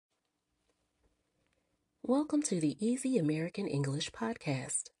Welcome to the Easy American English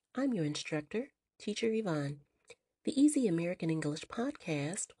Podcast. I'm your instructor, Teacher Yvonne. The Easy American English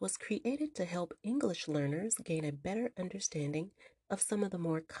Podcast was created to help English learners gain a better understanding of some of the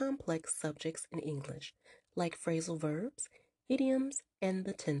more complex subjects in English, like phrasal verbs, idioms, and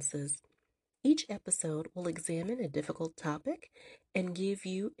the tenses. Each episode will examine a difficult topic and give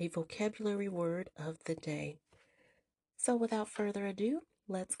you a vocabulary word of the day. So without further ado,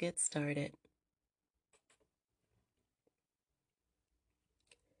 let's get started.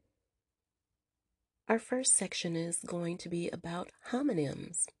 Our first section is going to be about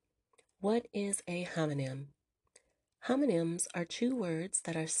homonyms. What is a homonym? Homonyms are two words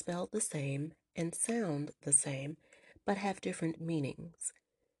that are spelled the same and sound the same, but have different meanings.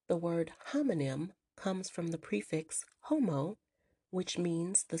 The word homonym comes from the prefix homo, which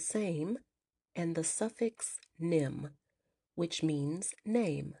means the same, and the suffix nym, which means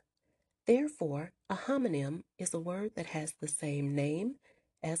name. Therefore, a homonym is a word that has the same name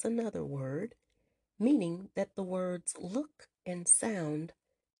as another word, meaning that the words look and sound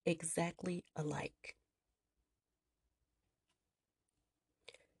exactly alike.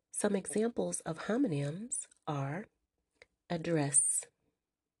 Some examples of homonyms are address,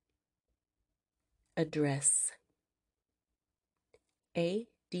 address,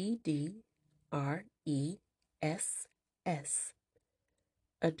 ADDRESS,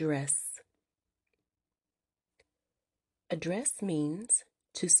 address. Address means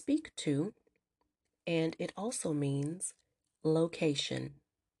to speak to, and it also means location.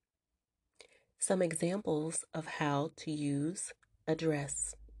 Some examples of how to use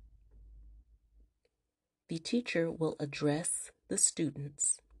address. The teacher will address the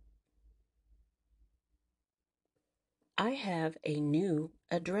students. I have a new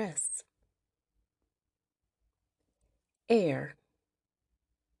address. Air,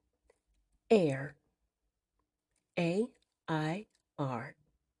 air, A-I-R,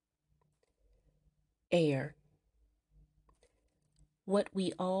 air. What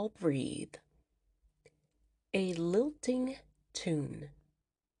we all breathe. A lilting tune.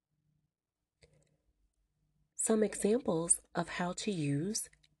 Some examples of how to use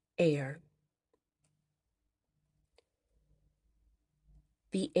air.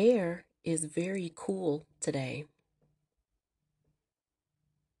 The air is very cool today.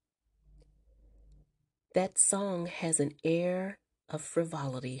 That song has an air of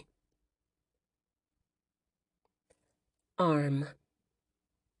frivolity. Arm,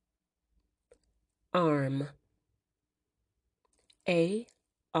 arm, A-R-M,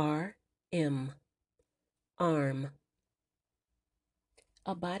 arm.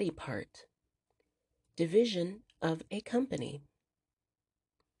 A body part. Division of a company.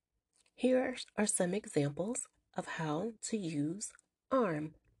 Here are some examples of how to use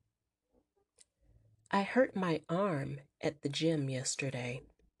arm. I hurt my arm at the gym yesterday.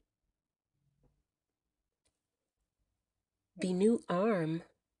 The new arm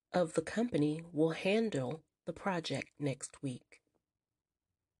of the company will handle the project next week.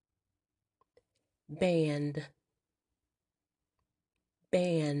 Band,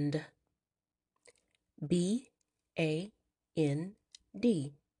 band, B-A-N-D,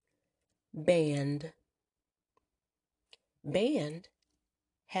 band. Band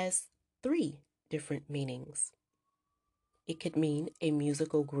has three different meanings. It could mean a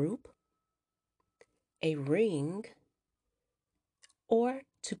musical group, a ring, or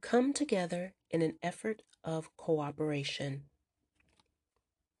to come together in an effort of cooperation.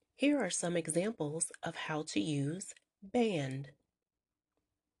 Here are some examples of how to use band.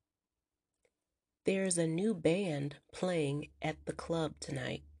 There's a new band playing at the club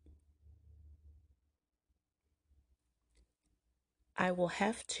tonight. I will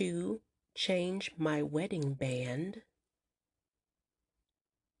have to change my wedding band.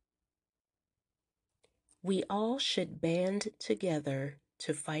 We all should band together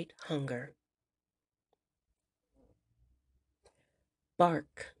to fight hunger.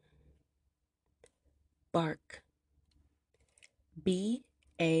 Bark, bark,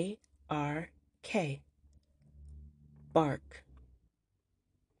 B-A-R-K, bark.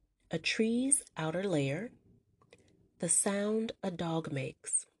 A tree's outer layer, the sound a dog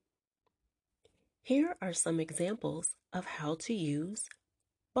makes. Here are some examples of how to use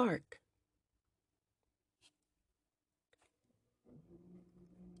bark.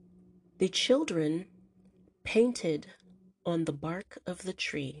 The children painted on the bark of the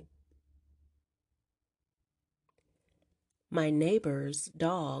tree. My neighbor's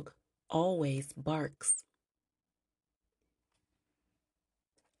dog always barks.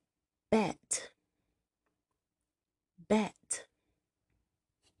 Bet, bet,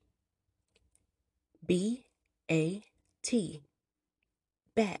 B-A-T,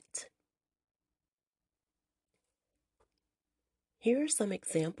 bat. Here are some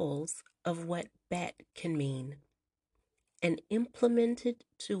examples of what bat can mean. An implemented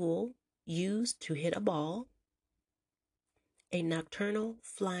tool used to hit a ball, a nocturnal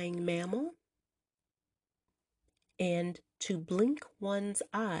flying mammal, and to blink one's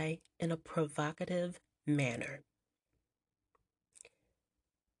eye in a provocative manner.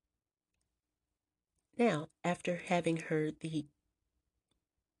 Now, after having heard the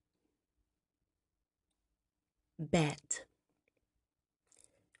bat,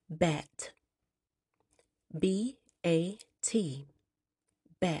 bat, B-A-T,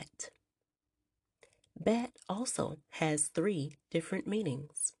 bat. Bat also has 3 different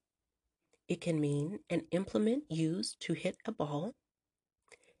meanings. It can mean an implement used to hit a ball,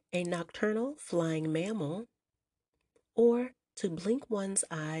 a nocturnal flying mammal, or to blink one's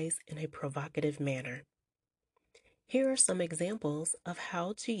eyes in a provocative manner. Here are some examples of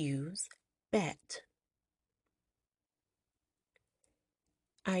how to use bat.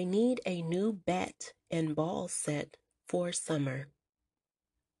 I need a new bat and ball set for summer.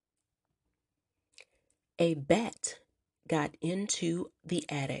 A bat got into the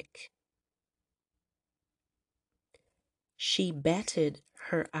attic. She batted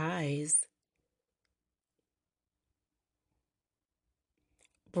her eyes.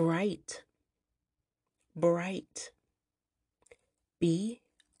 Bright, bright.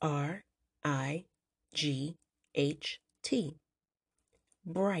 B-R-I-G-H-T,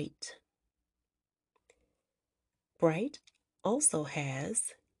 bright. Bright also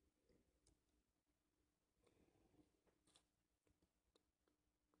has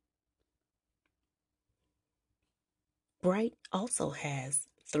bright also has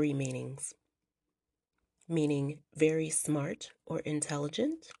 3 meanings, meaning very smart or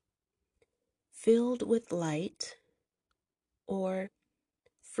intelligent, filled with light, or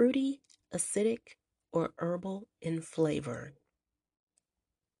fruity, acidic, or herbal in flavor.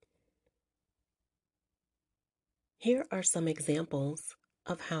 Here are some examples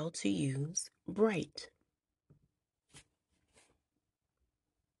of how to use bright.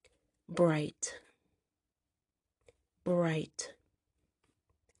 Bright, bright.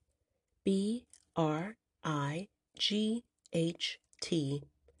 B-R-I-G-H-T,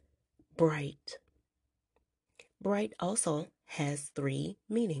 bright. Bright also has 3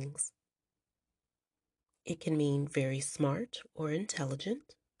 meanings. It can mean very smart or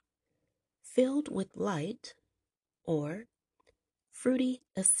intelligent, filled with light, or fruity,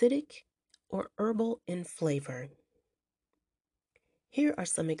 acidic, or herbal in flavor. Here are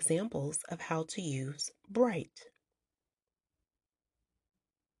some examples of how to use bright.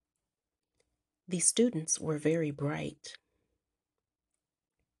 The students were very bright.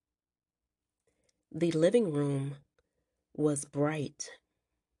 The living room was bright.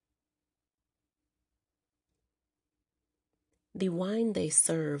 The wine they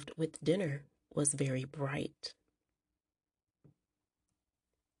served with dinner was very bright.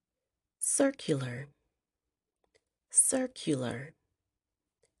 Circular, circular.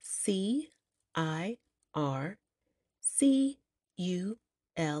 C-I-R-C-U-L-A-R,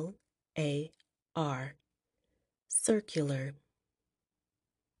 circular.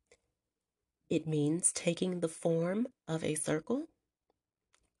 It means taking the form of a circle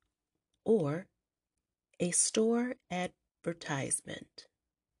or a store advertisement.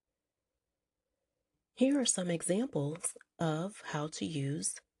 Here are some examples of how to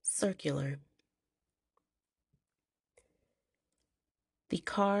use circular. The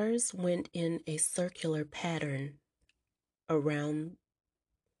cars went in a circular pattern around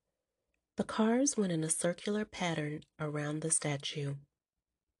the statue.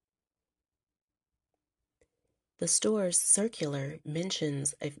 The store's circular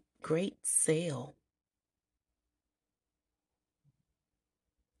mentions a great sale.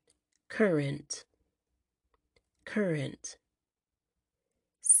 Current, current.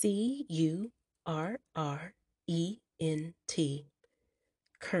 C-U-R-R-E-N-T,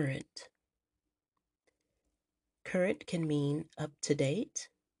 current. Current can mean up to date.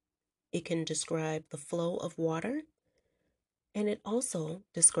 It can describe the flow of water, and it also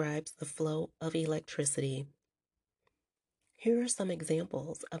describes the flow of electricity. Here are some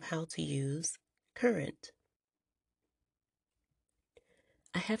examples of how to use current.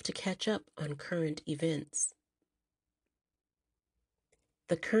 I have to catch up on current events.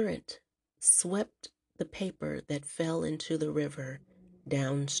 The current swept the paper that fell into the river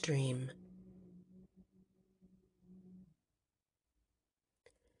downstream.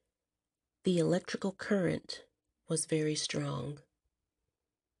 The electrical current was very strong.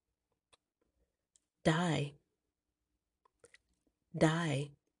 Die.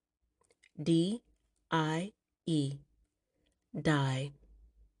 Die. D-I-E. Die.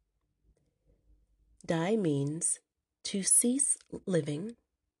 Die means to cease living,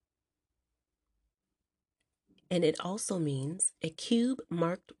 and it also means a cube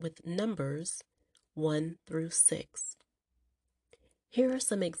marked with numbers 1 through 6. Here are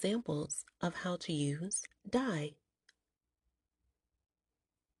some examples of how to use die.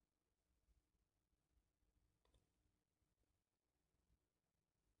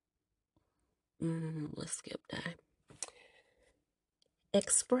 Let's skip die.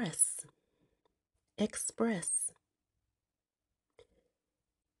 Express. Express.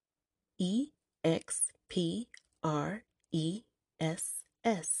 E-X-P-R-E-S-S.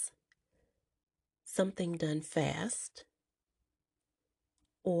 Something done fast,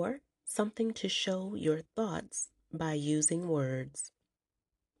 or something to show your thoughts by using words.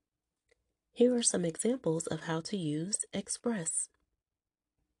 Here are some examples of how to use express.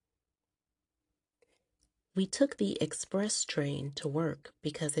 We took the express train to work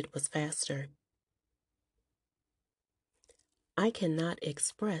because it was faster. I cannot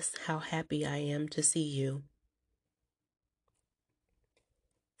express how happy I am to see you.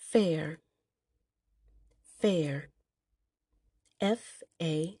 Fair. Fair.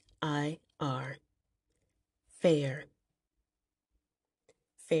 F-A-I-R. Fair.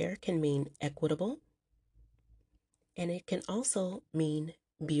 Fair can mean equitable, and it can also mean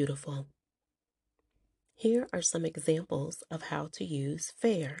beautiful. Here are some examples of how to use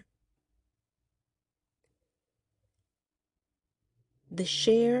fair. The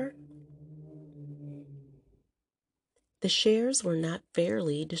shares were not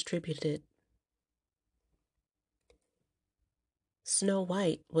fairly distributed. Snow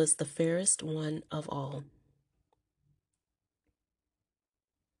White was the fairest one of all.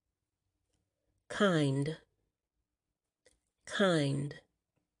 Kind. Kind.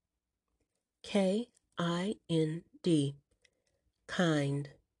 K-I-N-D. Kind.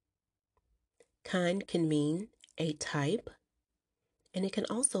 Kind can mean a type, and it can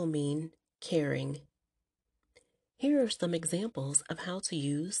also mean caring. Here are some examples of how to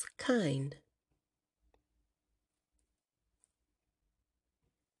use kind.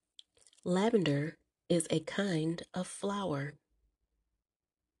 Lavender is a kind of flower.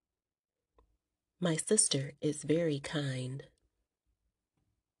 My sister is very kind.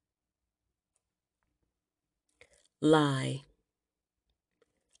 Lie.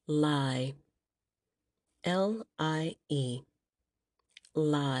 Lie. L-I-E.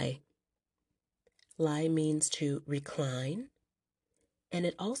 Lie. Lie means to recline, and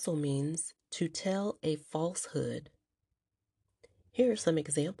it also means to tell a falsehood. Here are some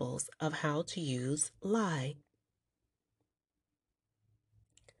examples of how to use lie.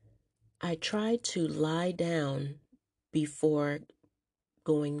 I tried to lie down before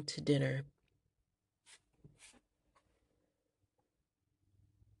going to dinner.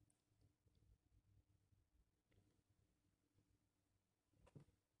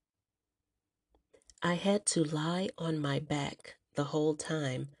 I had to lie on my back the whole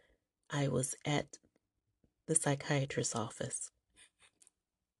time I was at the psychiatrist's office.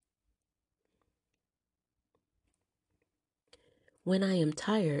 When I am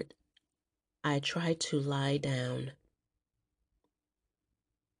tired, I try to lie down.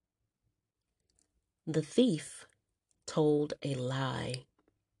 The thief told a lie.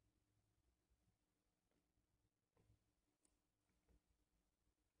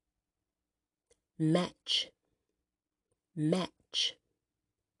 Match. Match.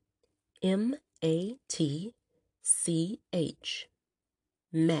 M-A-T-C-H.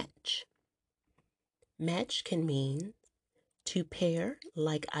 Match. Match can mean to pair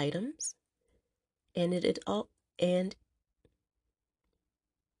like items, and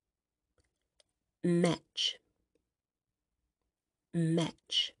match.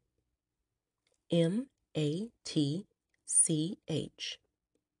 Match. M-A-T-C-H.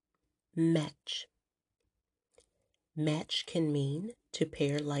 Match. Match can mean to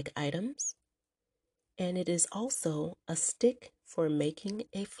pair like items, and it is also a stick for making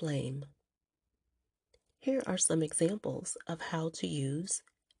a flame. Here are some examples of how to use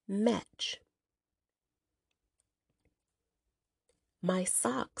match. My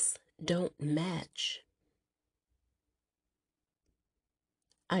socks don't match.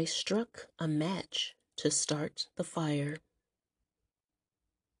 I struck a match to start the fire.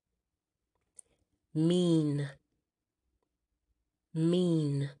 Mean.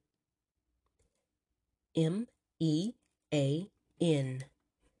 Mean. M-E-A-N.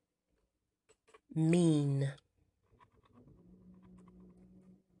 Mean.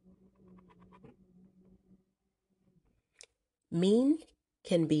 Mean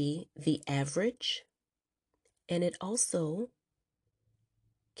can be the average, and it also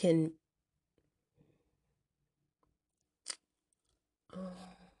can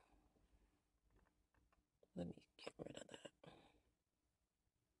let me get rid of that.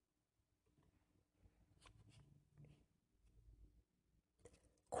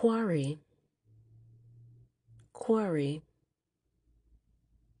 Quarry, quarry.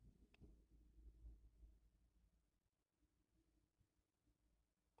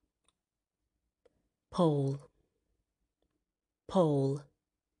 Pole, pole.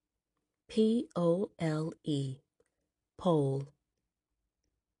 Pole, pole.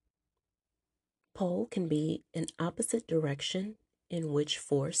 Pole can be an opposite direction in which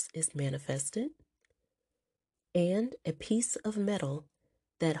force is manifested, and a piece of metal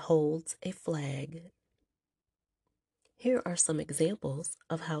that holds a flag. Here are some examples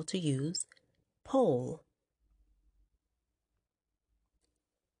of how to use pole.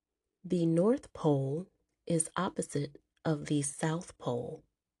 The North Pole is opposite of the South Pole.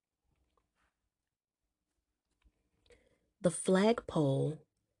 The flagpole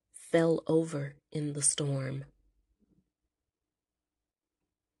fell over in the storm.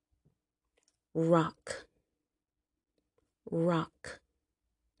 Rock, rock.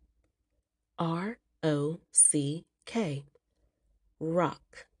 R-O-C-K,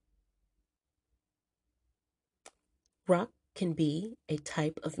 rock. Rock can be a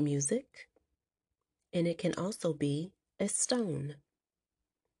type of music, and it can also be a stone.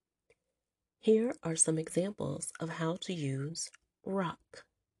 Here are some examples of how to use rock.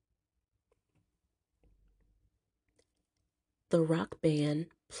 The rock band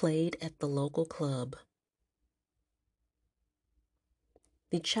played at the local club.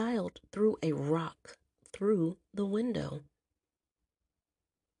 The child threw a rock through the window.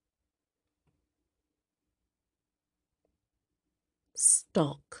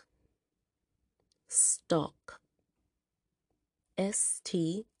 Stalk, stalk.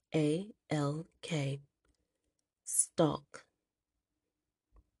 S-T-A-L-K, stalk.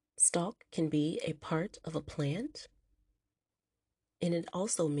 Stalk can be a part of a plant, and it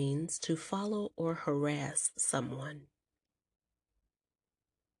also means to follow or harass someone.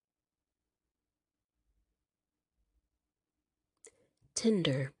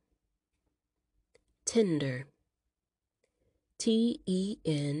 Tender, tender.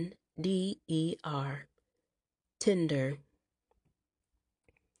 T-E-N-D-E-R, tender.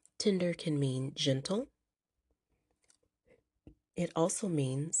 Tender can mean gentle. It also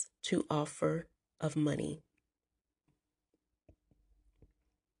means to offer of money.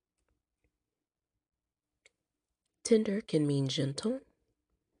 Tender can mean gentle,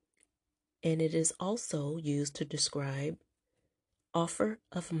 and it is also used to describe offer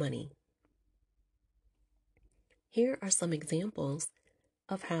of money. Here are some examples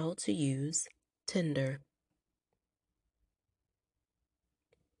of how to use tender.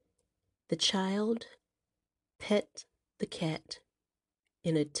 The child pet the cat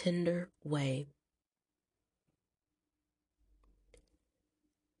in a tender way.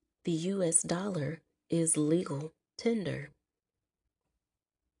 The US dollar is legal tender.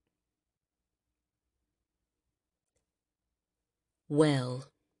 Well,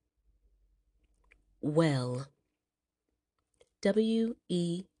 well.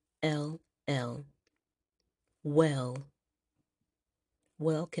 W-E-L-L, well.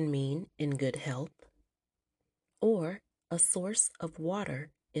 Well can mean in good health or a source of water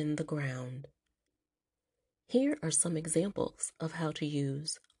in the ground. Here are some examples of how to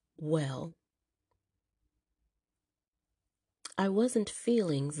use well. I wasn't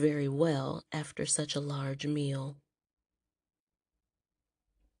feeling very well after such a large meal.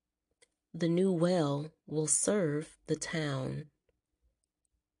 The new well will serve the town.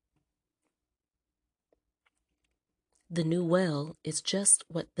 The new well is just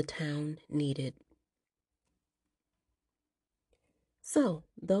what the town needed. So,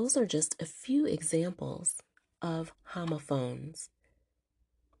 those are just a few examples of homophones.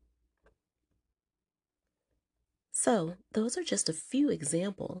 So, those are just a few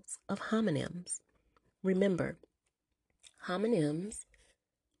examples of homonyms. Remember, homonyms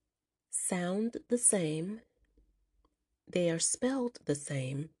sound the same, they are spelled the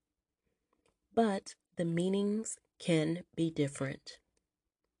same, but the meanings can be different.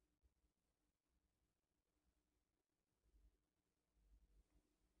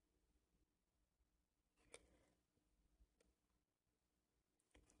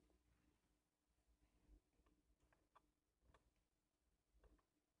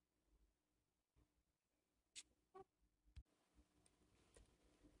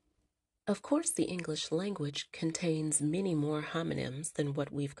 Of course, the English language contains many more homonyms than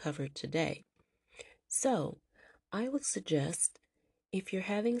what we've covered today. So, I would suggest, if you're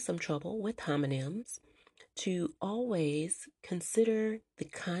having some trouble with homonyms, to always consider the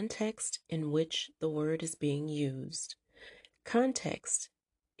context in which the word is being used. Context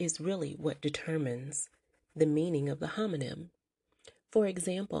is really what determines the meaning of the homonym. For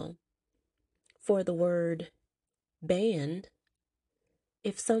example, for the word band,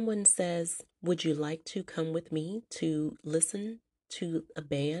 if someone says, "Would you like to come with me to listen to a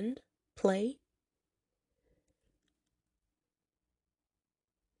band play?"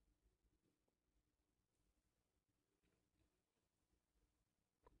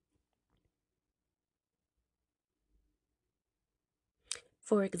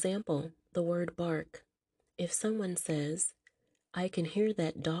 For example, the word bark. If someone says, "I can hear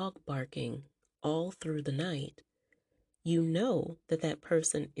that dog barking all through the night," you know that that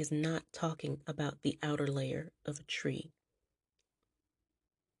person is not talking about the outer layer of a tree.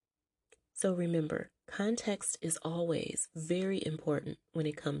 So remember, context is always very important when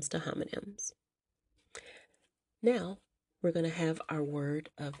it comes to homonyms. Now, we're going to have our word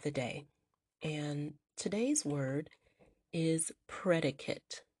of the day. And today's word is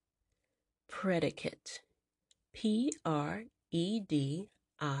predicate. Predicate. Predicate.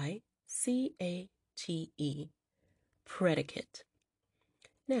 Predicate.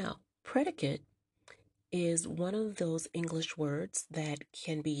 Now, predicate is one of those English words that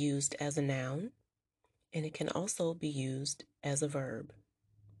can be used as a noun, and it can also be used as a verb.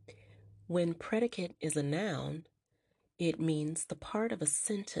 When predicate is a noun, it means the part of a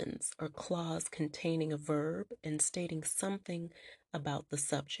sentence or clause containing a verb and stating something about the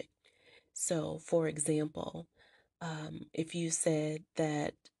subject. So, for example, if you said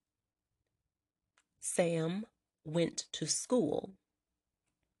that Sam went to school,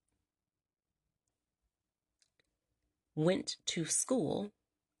 went to school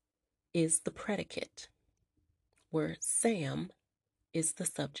is the predicate, where Sam is the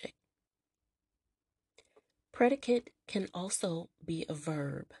subject. Predicate can also be a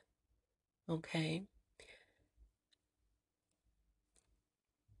verb, okay?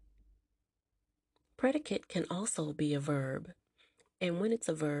 Predicate can also be a verb, and when it's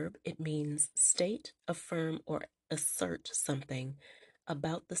a verb, it means state, affirm, or assert something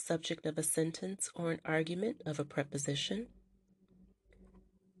about the subject of a sentence or an argument of a preposition,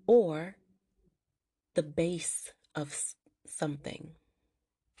 or the base of something.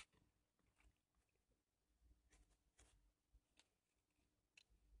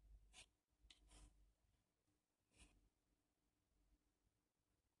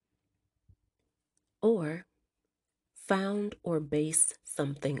 Or found or base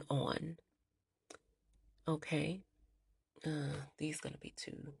something on. Okay? These are going to be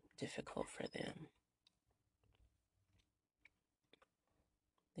too difficult for them.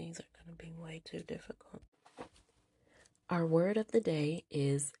 These are going to be way too difficult. Our word of the day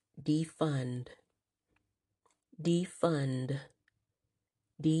is defund. Defund.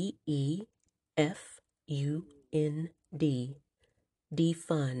 DEFUND.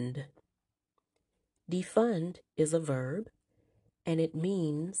 Defund. Defund is a verb, and it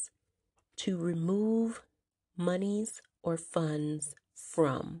means to remove monies or funds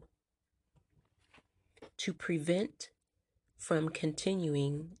from. To prevent from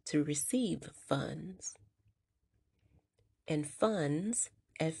continuing to receive funds. And funds,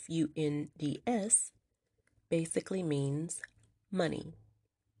 FUNDS, basically means money.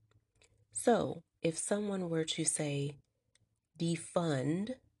 So if someone were to say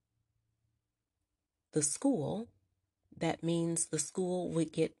defund the school, that means the school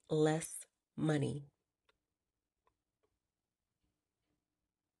would get less money.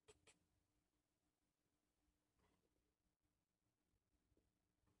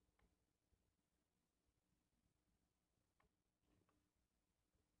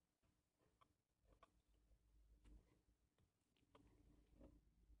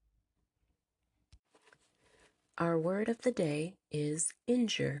 Our word of the day is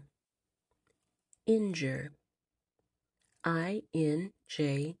injure. Injure. INJUR.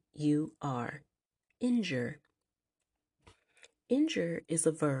 Injure. Injure is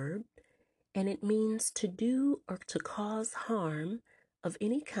a verb, and it means to do or to cause harm of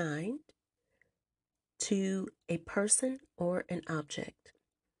any kind to a person or an object.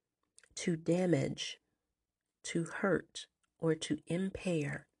 To damage, to hurt, or to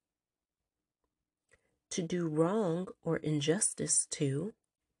impair. To do wrong or injustice to,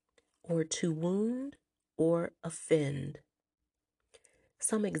 or to wound or offend.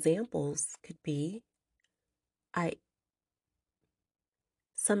 Some examples could be,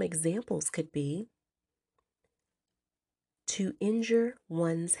 Some examples could be to injure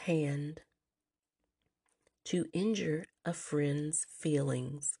one's hand, to injure a friend's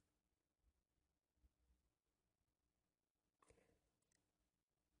feelings.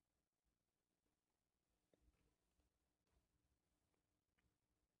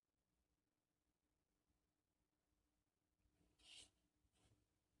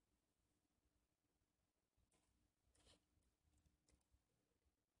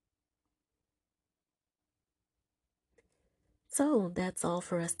 So that's all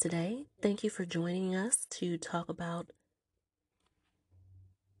for us today. Thank you for joining us to talk about.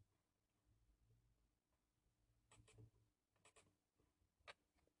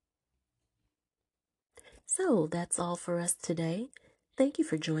 So that's all for us today. Thank you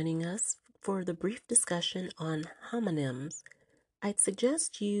for joining us for the brief discussion on homonyms. I'd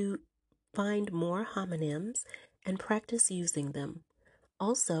suggest you find more homonyms and practice using them.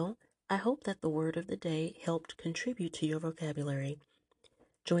 Also, I hope that the word of the day helped contribute to your vocabulary.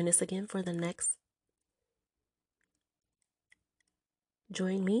 Join us again for the next.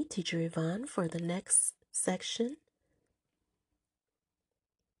 Join me, Teacher Yvonne, for the next section.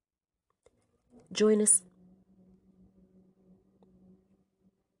 Join us.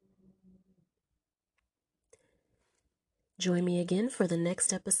 Join me again for the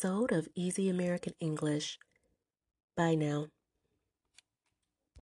next episode of Easy American English. Bye now.